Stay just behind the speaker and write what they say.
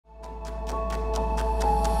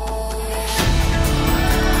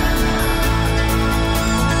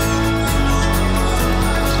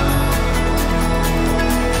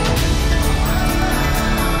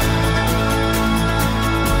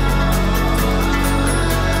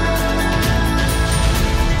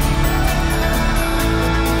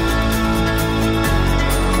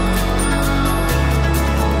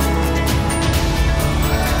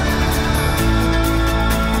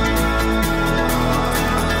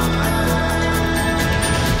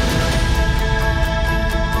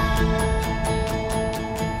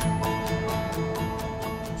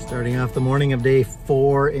the morning of day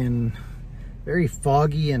 4 in very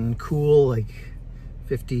foggy and cool, like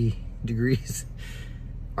 50 degrees.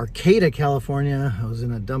 Arcata, California. I was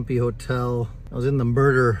in a dumpy hotel. I was in the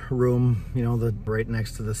murder room, you know, the right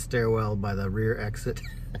next to the stairwell by the rear exit.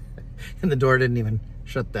 And the door didn't even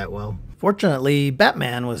shut that well. Fortunately,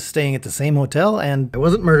 Batman was staying at the same hotel and I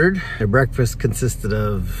wasn't murdered. Their breakfast consisted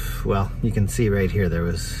of, well, you can see right here,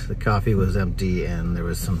 the coffee was empty and there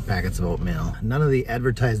was some packets of oatmeal. None of the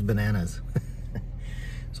advertised bananas.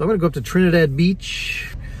 So I'm gonna go up to Trinidad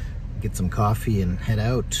Beach, get some coffee and head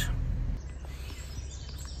out.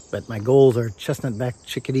 But my goals are chestnut-backed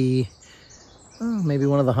chickadee, maybe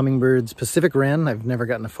one of the hummingbirds, Pacific wren. I've never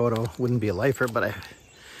gotten a photo. Wouldn't be a lifer, but I've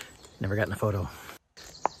never gotten a photo.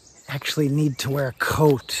 Actually need to wear a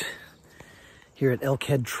coat here at Elk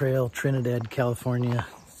Head Trail, Trinidad, California.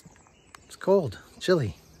 It's cold,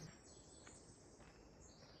 chilly.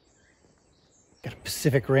 Got a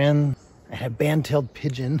Pacific wren. I had a band-tailed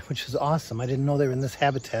pigeon, which is awesome. I didn't know they were in this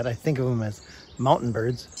habitat. I think of them as mountain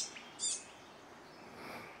birds.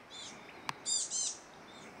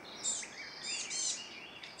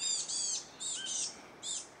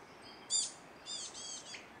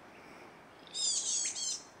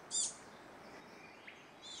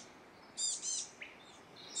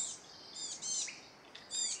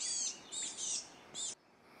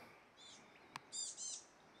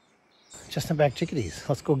 Chestnut-backed chickadees.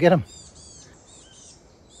 Let's go get them.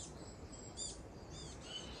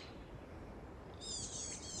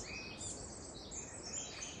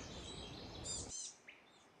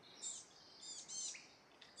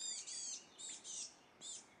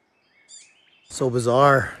 So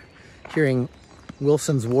bizarre hearing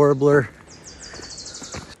Wilson's warbler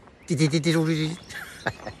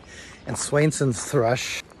and Swainson's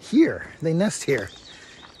thrush here. They nest here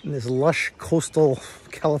in this lush coastal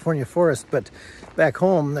California forest, but back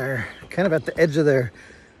home they're kind of at the edge of their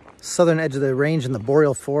southern edge of the range in the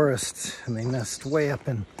boreal forest, and they nest way up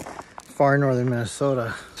in far northern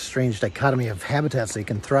Minnesota. Strange dichotomy of habitats they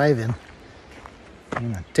can thrive in.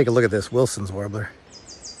 I'm gonna take a look at this Wilson's warbler.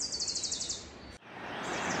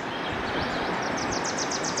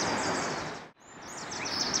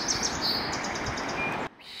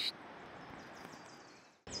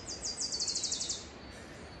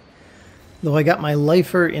 Though I got my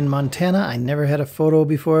lifer in Montana, I never had a photo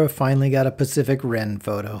before. I finally got a Pacific wren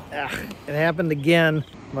photo. It happened again.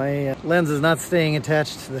 My lens is not staying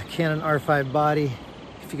attached to the Canon R5 body,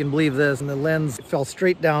 if you can believe this. And the lens fell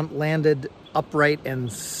straight down, landed upright,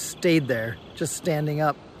 and stayed there, just standing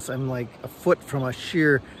up. So I'm like a foot from a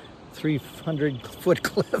sheer 300-foot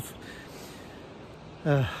cliff.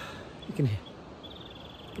 You can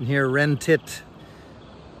hear wren tit.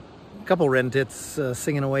 A couple wren tits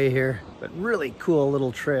singing away here, but really cool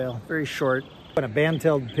little trail, very short. And a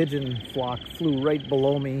band-tailed pigeon flock flew right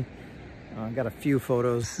below me. I got a few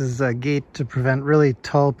photos. This is a gate to prevent really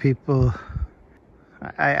tall people.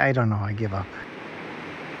 I don't know, I give up.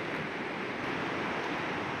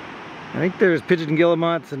 I think there's pigeon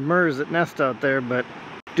guillemots and murres that nest out there, but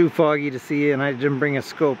too foggy to see, and I didn't bring a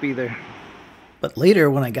scope either. But later,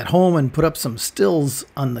 when I got home and put up some stills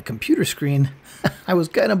on the computer screen, I was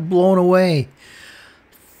kind of blown away.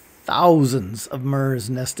 Thousands of murres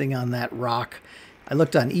nesting on that rock. I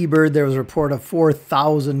looked on eBird, there was a report of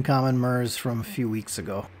 4,000 common murres from a few weeks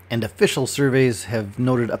ago. And official surveys have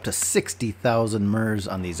noted up to 60,000 murres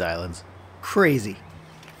on these islands. Crazy.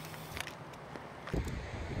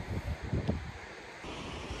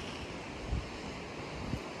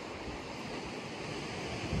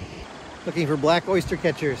 Looking for black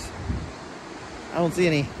oystercatchers. I don't see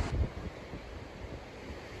any.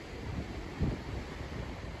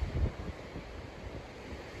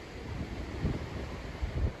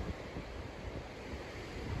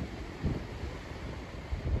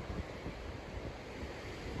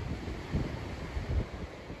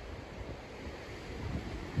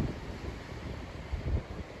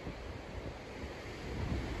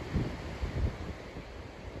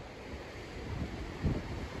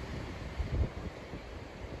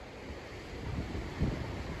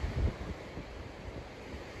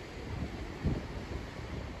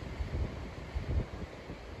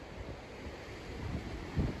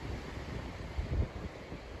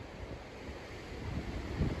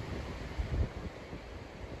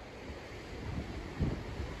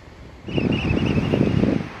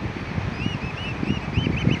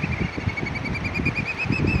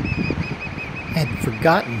 I had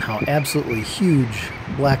forgotten how absolutely huge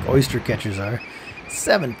black oystercatchers are.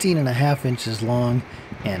 17.5 inches long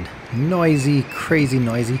and noisy, crazy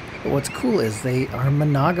noisy. But what's cool is they are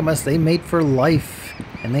monogamous. They mate for life.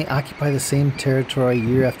 and they occupy the same territory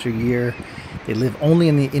year after year. They live only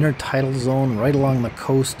in the intertidal zone right along the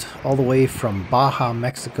coast, all the way from Baja,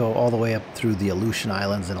 Mexico, all the way up through the Aleutian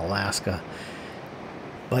Islands in Alaska.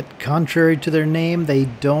 But contrary to their name, they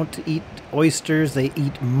don't eat oysters, they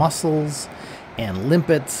eat mussels and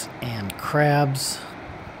limpets and crabs.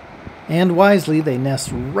 And wisely, they nest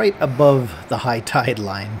right above the high tide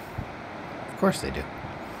line. Of course they do.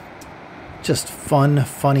 Just fun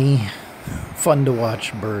to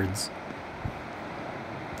watch birds.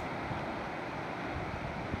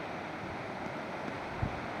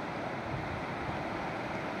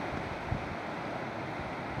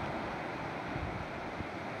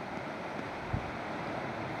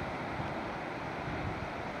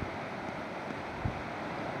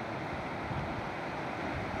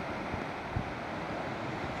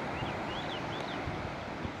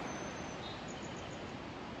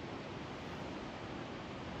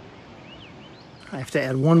 I have to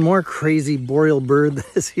add one more crazy boreal bird that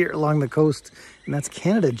is here along the coast, and that's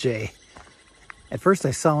Canada jay. At first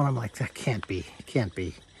I saw one, I'm like, that can't be, it can't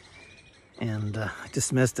be. And I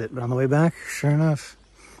dismissed it, but on the way back, sure enough,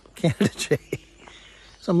 Canada jay.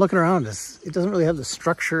 So I'm looking around, it doesn't really have the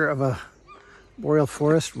structure of a boreal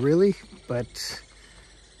forest, really, but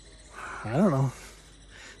I don't know.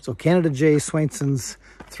 So Canada jay, Swainson's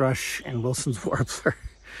thrush, and Wilson's warbler.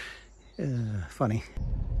 Funny.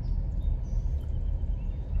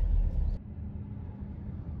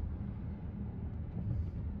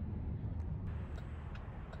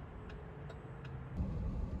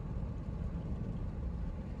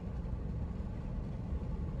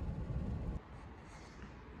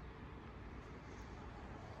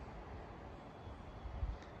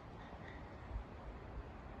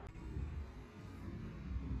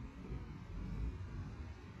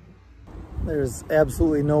 There's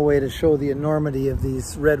absolutely no way to show the enormity of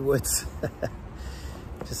these redwoods.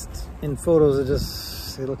 Just in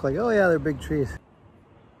photos, they look like, oh yeah, they're big trees.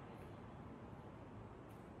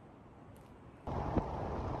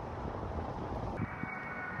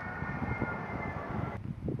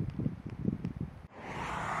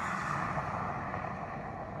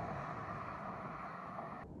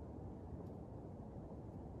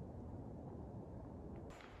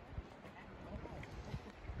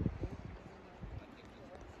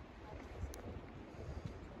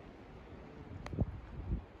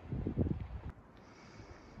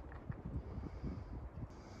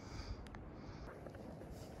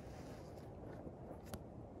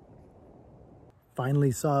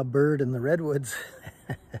 Finally saw a bird in the redwoods.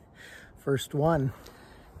 First one,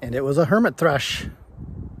 and it was a hermit thrush.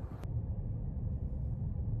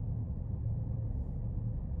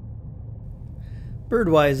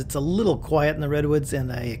 Bird-wise, it's a little quiet in the redwoods,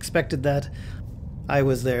 and I expected that. I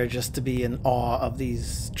was there just to be in awe of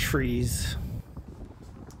these trees.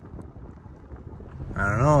 I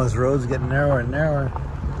don't know, this road's getting narrower and narrower.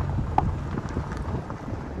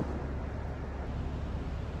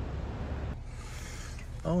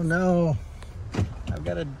 Oh no,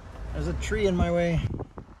 there's a tree in my way.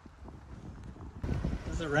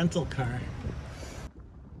 There's a rental car.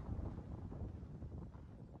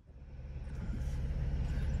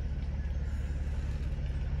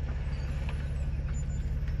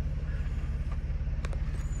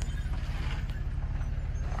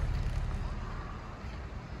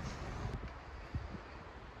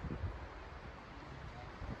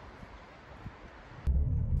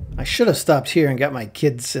 I should have stopped here and got my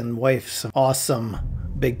kids and wife some awesome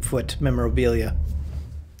Bigfoot memorabilia.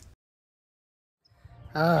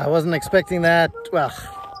 I wasn't expecting that. Well,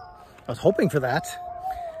 I was hoping for that.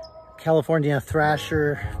 California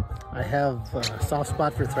Thrasher. I have a soft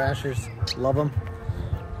spot for thrashers. Love them.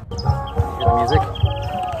 Hear the music?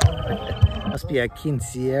 Must be a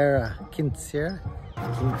quinceañera.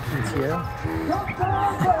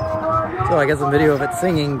 So I got some video of it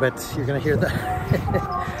singing, but you're gonna hear the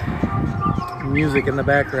music in the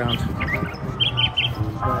background.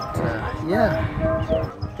 But yeah,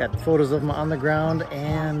 got photos of them on the ground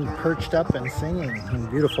and perched up and singing in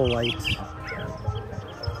beautiful light.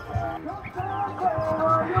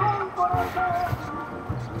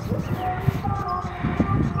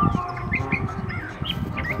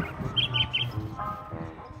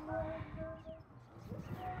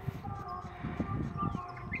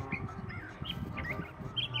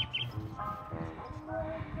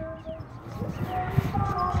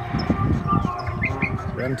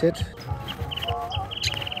 Rent it.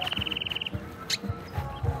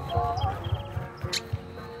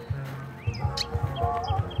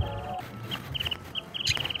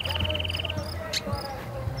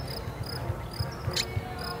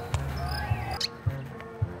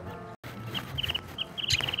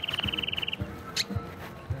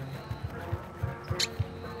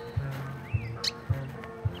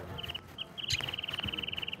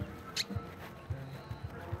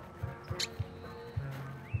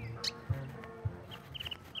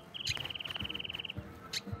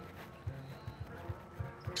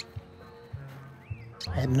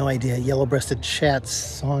 had no idea yellow-breasted chat's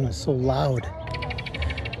song is so loud. I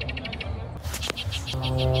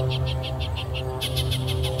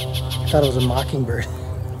thought it was a mockingbird.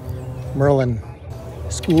 Merlin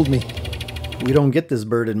schooled me. We don't get this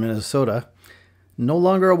bird in Minnesota. No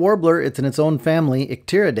longer a warbler, it's in its own family,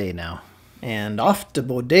 Icteridae now. And off to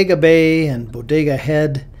Bodega Bay and Bodega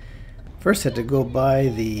Head. First had to go by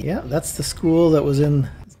that's the school that was in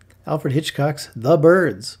Alfred Hitchcock's The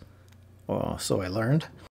Birds. Oh, so I learned.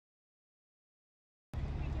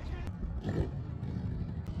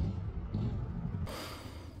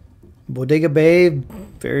 Bodega Bay,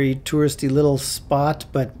 very touristy little spot,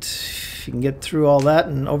 but if you can get through all that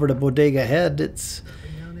and over to Bodega Head, it's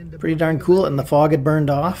pretty darn cool. And the fog had burned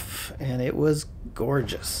off, and it was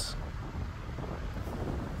gorgeous.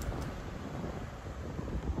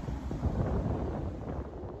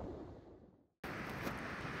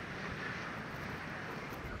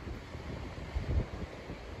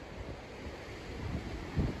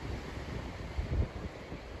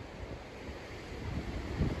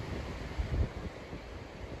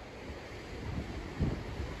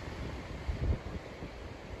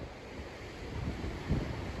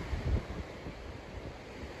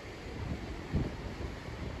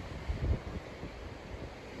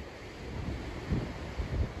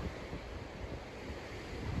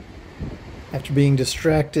 After being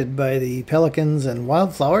distracted by the pelicans and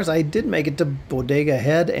wildflowers, I did make it to Bodega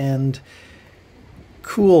Head, and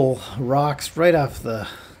cool rocks right off the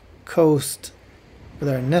coast with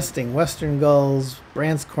our nesting western gulls,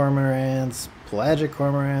 Brandt's cormorants, Pelagic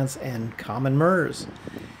cormorants, and Common Murres.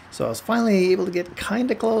 So I was finally able to get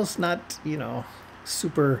kind of close, not, you know,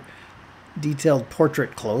 super detailed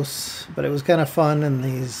portrait close, but it was kind of fun, and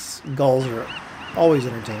these gulls are always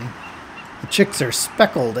entertaining. The chicks are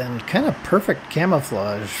speckled and kind of perfect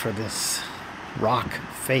camouflage for this rock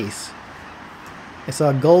face. I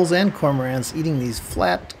saw gulls and cormorants eating these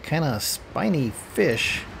flat, kind of spiny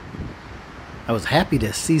fish. I was happy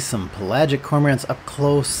to see some pelagic cormorants up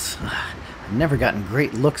close. I've never gotten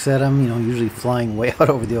great looks at them, you know, usually flying way out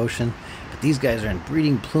over the ocean. But these guys are in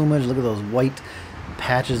breeding plumage. Look at those white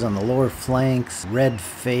patches on the lower flanks, red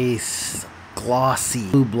face, glossy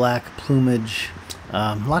blue-black plumage.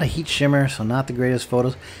 A lot of heat shimmer, so not the greatest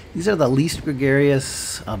photos. These are the least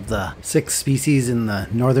gregarious of the 6 species in the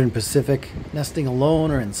northern Pacific, nesting alone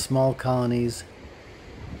or in small colonies.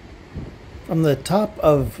 From the top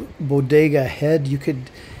of Bodega Head, you could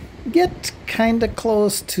get kind of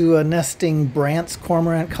close to a nesting Brandt's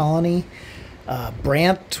cormorant colony.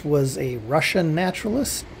 Brandt was a Russian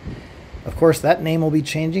naturalist. Of course, that name will be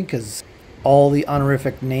changing because all the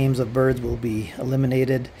honorific names of birds will be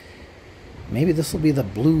eliminated. Maybe this will be the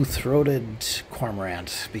blue-throated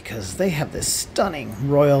cormorant, because they have this stunning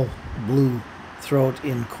royal blue throat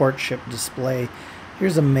in courtship display.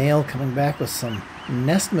 Here's a male coming back with some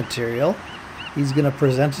nest material. He's going to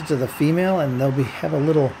present it to the female, and they'll have a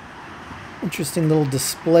little interesting little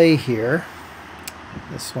display here.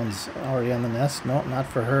 This one's already on the nest. No, not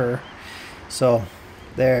for her. So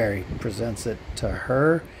there, he presents it to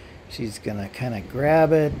her. She's gonna kind of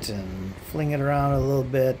grab it and fling it around a little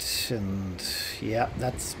bit, and yeah,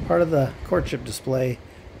 that's part of the courtship display.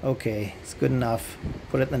 Okay, it's good enough.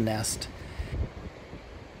 Put it in the nest.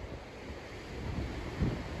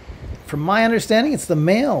 From my understanding, it's the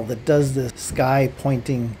male that does the sky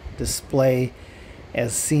pointing display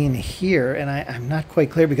as seen here, and I'm not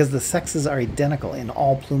quite clear because the sexes are identical in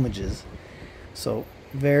all plumages. So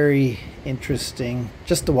very interesting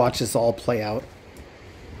just to watch this all play out.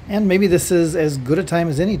 And maybe this is as good a time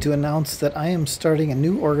as any to announce that I am starting a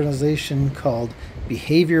new organization called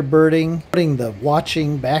Behavior Birding, putting the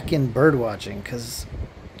watching back in bird watching, because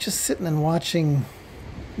just sitting and watching,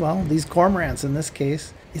 well, these cormorants in this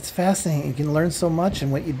case, it's fascinating. You can learn so much,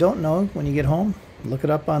 and what you don't know when you get home, look it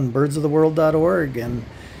up on birdsoftheworld.org and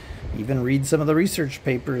even read some of the research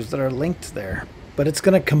papers that are linked there. But it's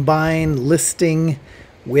going to combine listing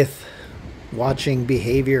with watching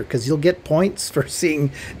behavior, because you'll get points for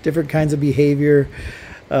seeing different kinds of behavior.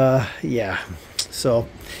 Yeah, so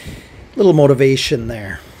little motivation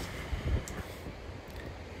there.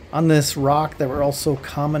 On this rock there were also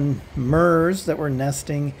common murres that were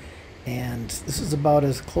nesting, and this is about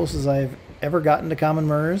as close as I've ever gotten to common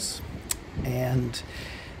murres, and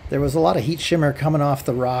there was a lot of heat shimmer coming off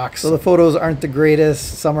the rocks, so the photos aren't the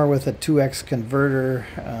greatest. Some are with a 2x converter,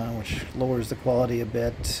 which lowers the quality a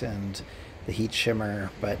bit, and the heat shimmer,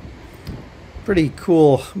 but pretty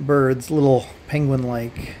cool birds, little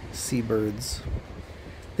penguin-like seabirds.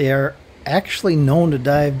 They are actually known to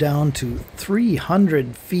dive down to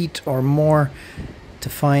 300 feet or more to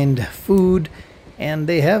find food, And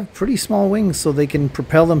they have pretty small wings, so they can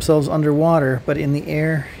propel themselves underwater, but in the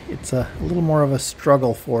air, it's a little more of a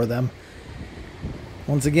struggle for them.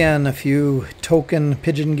 Once again, a few token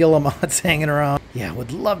pigeon guillemots hanging around. Yeah,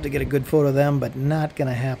 would love to get a good photo of them, but not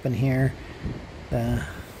gonna happen here.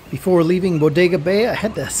 Before leaving Bodega Bay, I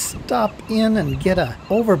had to stop in and get a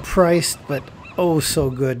overpriced but oh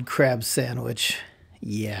so good crab sandwich.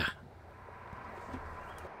 Yeah.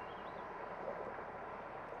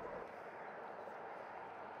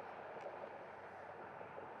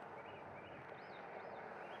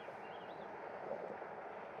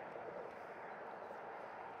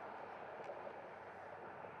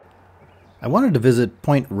 I wanted to visit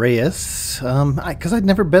Point Reyes because I'd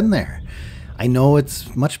never been there. I know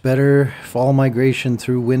it's much better fall migration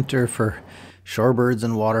through winter for shorebirds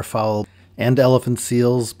and waterfowl and elephant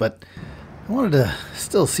seals, but I wanted to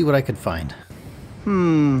still see what I could find.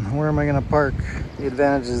 Where am I going to park? The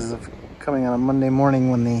advantages of coming on a Monday morning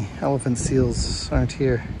when the elephant seals aren't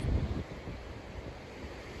here.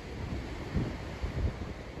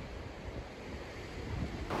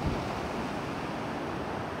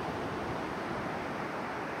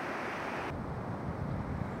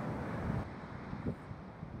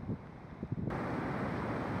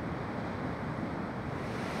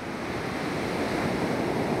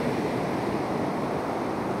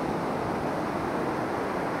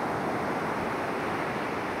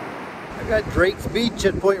 I got Drake's Beach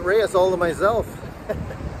at Point Reyes all to myself.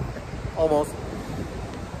 Almost.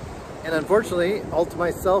 And unfortunately, all to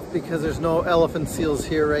myself because there's no elephant seals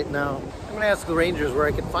here right now. I'm going to ask the rangers where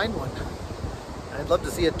I can find one. I'd love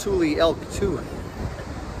to see a Thule elk too.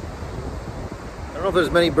 I don't know if there's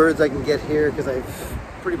many birds I can get here because I've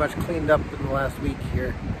pretty much cleaned up in the last week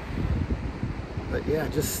here. But yeah,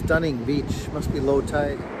 just stunning beach. Must be low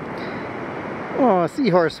tide. Oh, a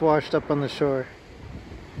seahorse washed up on the shore.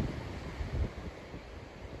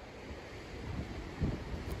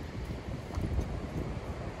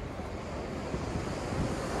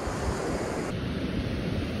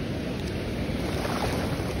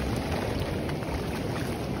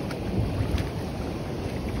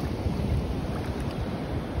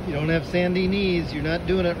 You don't have sandy knees, you're not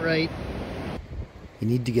doing it right. You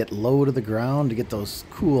need to get low to the ground to get those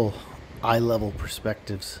cool eye-level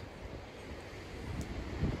perspectives.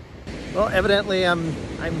 Well, evidently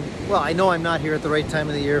well, I know I'm not here at the right time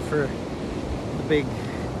of the year for the big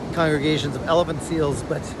congregations of elephant seals,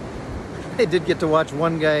 but I did get to watch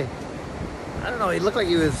one guy. I don't know, he looked like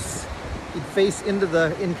he'd face into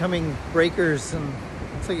the incoming breakers, and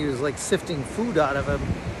it looks like he was like sifting food out of him.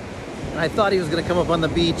 And I thought he was going to come up on the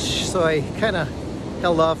beach, so I kind of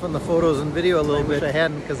held off on the photos and video a little bit. I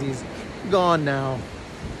hadn't because he's gone now.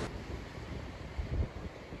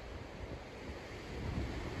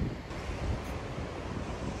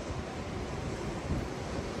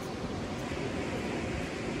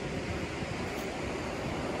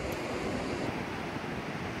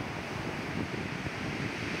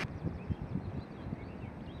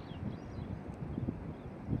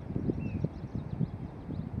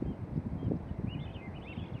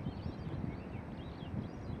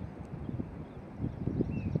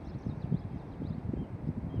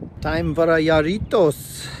 Time for a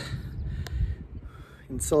yarritos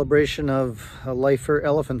in celebration of a lifer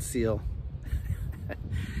elephant seal.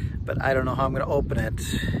 But I don't know how I'm going to open it.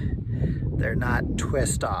 They're not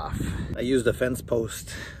twist off. I used a fence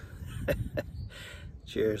post.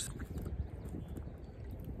 Cheers.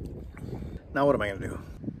 Now what am I going to do?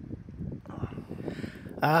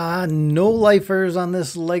 No lifers on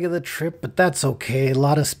this leg of the trip, but that's okay. A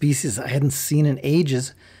lot of species I hadn't seen in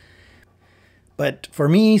ages. But for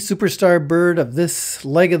me, superstar bird of this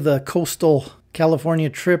leg of the coastal California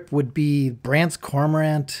trip would be Brandt's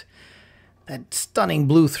Cormorant. That stunning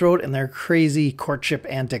blue throat and their crazy courtship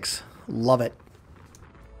antics. Love it.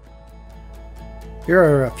 Here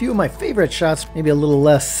are a few of my favorite shots. Maybe a little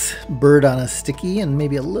less bird on a sticky and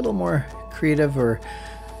maybe a little more creative or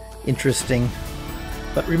interesting.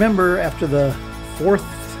 But remember, after the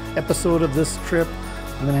 4th episode of this trip,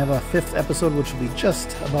 I'm going to have a 5th episode, which will be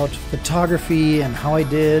just about photography and how I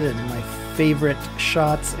did and my favorite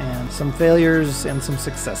shots and some failures and some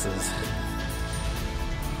successes.